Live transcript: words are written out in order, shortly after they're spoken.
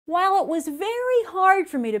While it was very hard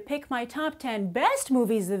for me to pick my top 10 best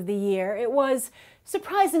movies of the year, it was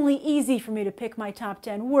surprisingly easy for me to pick my top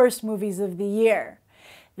 10 worst movies of the year.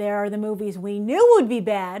 There are the movies we knew would be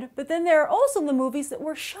bad, but then there are also the movies that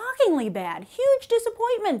were shockingly bad, huge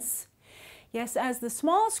disappointments. Yes, as the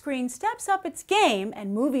small screen steps up its game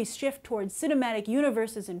and movies shift towards cinematic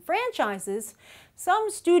universes and franchises, some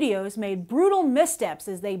studios made brutal missteps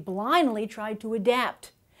as they blindly tried to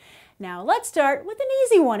adapt. Now let's start with an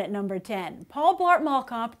easy one at number 10, Paul Blart Mall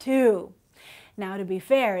Cop 2. Now to be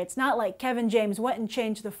fair, it's not like Kevin James went and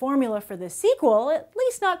changed the formula for the sequel, at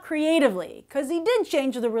least not creatively, because he did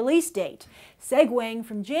change the release date, segueing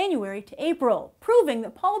from January to April, proving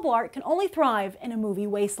that Paul Blart can only thrive in a movie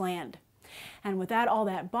wasteland. And without all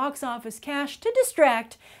that box office cash to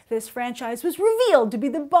distract, this franchise was revealed to be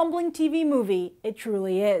the bumbling TV movie it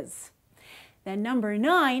truly is. Then number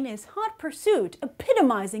 9 is Hot Pursuit,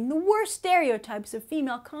 epitomizing the worst stereotypes of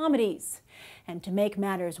female comedies. And to make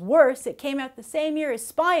matters worse, it came out the same year as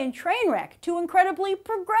Spy and Trainwreck, two incredibly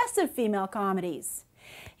progressive female comedies.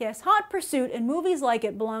 Yes, Hot Pursuit and movies like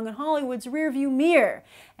it belong in Hollywood's rearview mirror,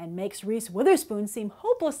 and makes Reese Witherspoon seem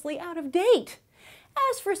hopelessly out of date.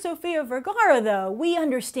 As for Sofia Vergara, though, we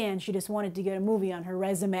understand she just wanted to get a movie on her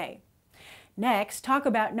resume. Next, talk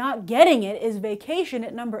about not getting it, is Vacation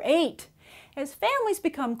at number 8. As families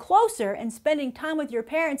become closer and spending time with your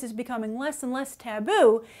parents is becoming less and less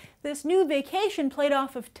taboo, this new Vacation played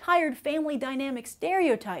off of tired family dynamic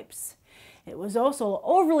stereotypes. It was also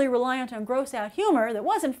overly reliant on gross-out humor that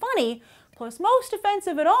wasn't funny, plus most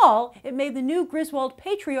offensive at all, it made the new Griswold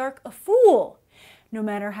patriarch a fool. No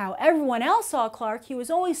matter how everyone else saw Clark, he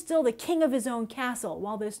was always still the king of his own castle,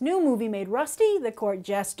 while this new movie made Rusty the court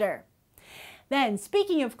jester. Then,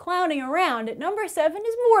 speaking of clowning around, at number 7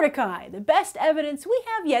 is Mortdecai, the best evidence we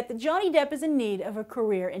have yet that Johnny Depp is in need of a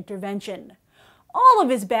career intervention. All of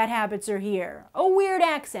his bad habits are here. A weird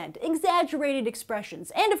accent, exaggerated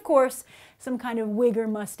expressions, and of course, some kind of wig or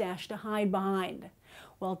mustache to hide behind.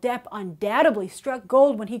 While Depp undoubtedly struck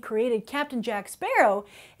gold when he created Captain Jack Sparrow,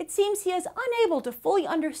 it seems he is unable to fully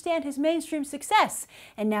understand his mainstream success,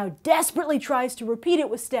 and now desperately tries to repeat it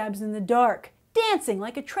with stabs in the dark, dancing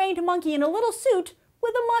like a trained monkey in a little suit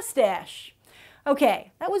with a mustache.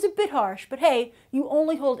 Okay, that was a bit harsh, but hey, you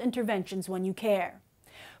only hold interventions when you care.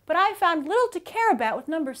 But I found little to care about with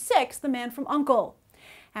number 6, The Man from U.N.C.L.E.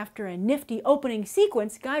 After a nifty opening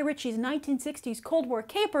sequence, Guy Ritchie's 1960s Cold War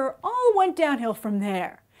caper all went downhill from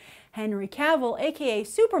there. Henry Cavill, aka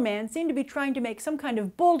Superman, seemed to be trying to make some kind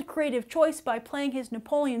of bold creative choice by playing his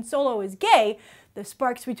Napoleon solo as gay. The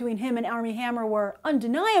sparks between him and Armie Hammer were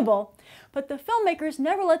undeniable, but the filmmakers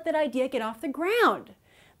never let that idea get off the ground.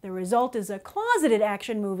 The result is a closeted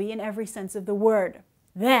action movie in every sense of the word.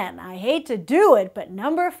 Then, I hate to do it, but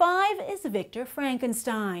number 5 is Victor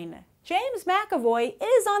Frankenstein. James McAvoy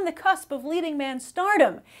is on the cusp of leading man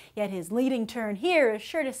stardom, yet his leading turn here is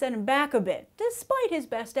sure to set him back a bit, despite his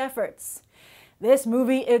best efforts. This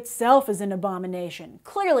movie itself is an abomination,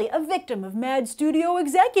 clearly a victim of mad studio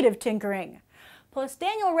executive tinkering. Plus,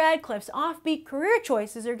 Daniel Radcliffe's offbeat career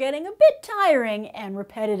choices are getting a bit tiring and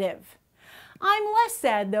repetitive. I'm less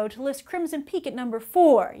sad, though, to list Crimson Peak at number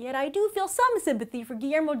 4, yet I do feel some sympathy for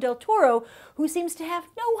Guillermo del Toro, who seems to have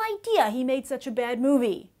no idea he made such a bad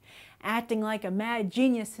movie. Acting like a mad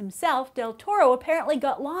genius himself, Del Toro apparently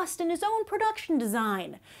got lost in his own production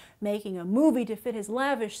design, making a movie to fit his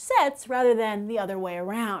lavish sets rather than the other way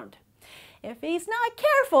around. If he's not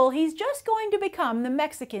careful, he's just going to become the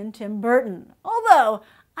Mexican Tim Burton, although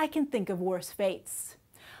I can think of worse fates.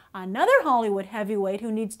 Another Hollywood heavyweight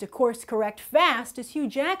who needs to course correct fast is Hugh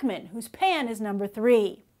Jackman, whose Pan is number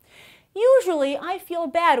 3. Usually, I feel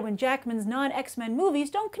bad when Jackman's non-X-Men movies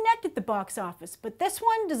don't connect at the box office, but this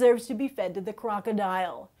one deserves to be fed to the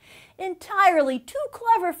crocodile. Entirely too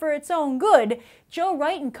clever for its own good, Joe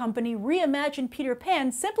Wright and company reimagined Peter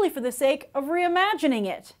Pan simply for the sake of reimagining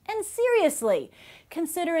it. And seriously,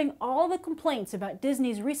 considering all the complaints about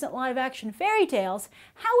Disney's recent live-action fairy tales,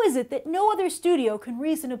 how is it that no other studio can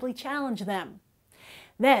reasonably challenge them?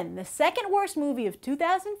 Then, the second worst movie of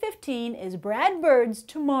 2015 is Brad Bird's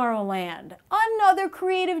Tomorrowland. Another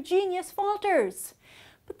creative genius falters.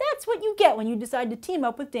 But that's what you get when you decide to team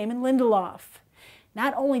up with Damon Lindelof.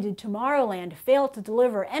 Not only did Tomorrowland fail to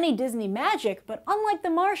deliver any Disney magic, but unlike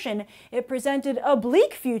The Martian, it presented a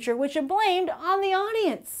bleak future which it blamed on the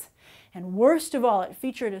audience. And worst of all, it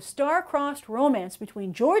featured a star-crossed romance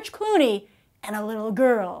between George Clooney and a little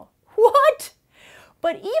girl. What?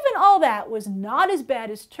 But even all that was not as bad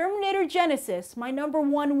as Terminator Genisys, my number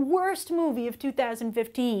 1 worst movie of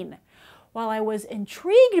 2015. While I was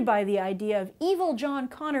intrigued by the idea of evil John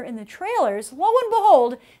Connor in the trailers, lo and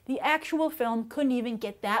behold, the actual film couldn't even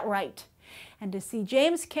get that right. And to see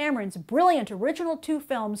James Cameron's brilliant original two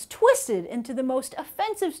films twisted into the most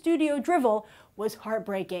offensive studio drivel was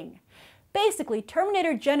heartbreaking. Basically,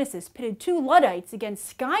 Terminator Genisys pitted two Luddites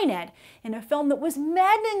against Skynet in a film that was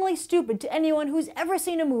maddeningly stupid to anyone who's ever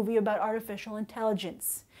seen a movie about artificial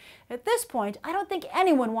intelligence. At this point, I don't think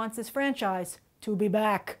anyone wants this franchise to be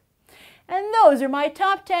back. And those are my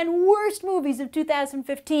top 10 worst movies of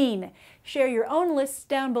 2015. Share your own lists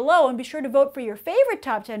down below and be sure to vote for your favorite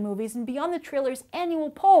top 10 movies in Beyond the Trailer's annual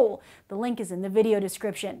poll. The link is in the video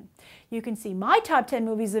description. You can see my top 10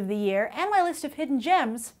 movies of the year and my list of hidden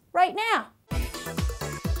gems right now.